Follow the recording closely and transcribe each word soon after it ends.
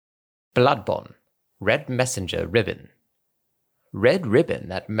Bloodbond, red messenger ribbon. Red ribbon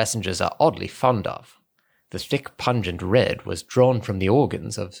that messengers are oddly fond of. The thick, pungent red was drawn from the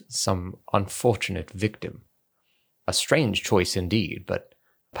organs of some unfortunate victim. A strange choice indeed, but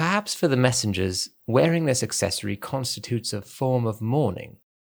perhaps for the messengers, wearing this accessory constitutes a form of mourning.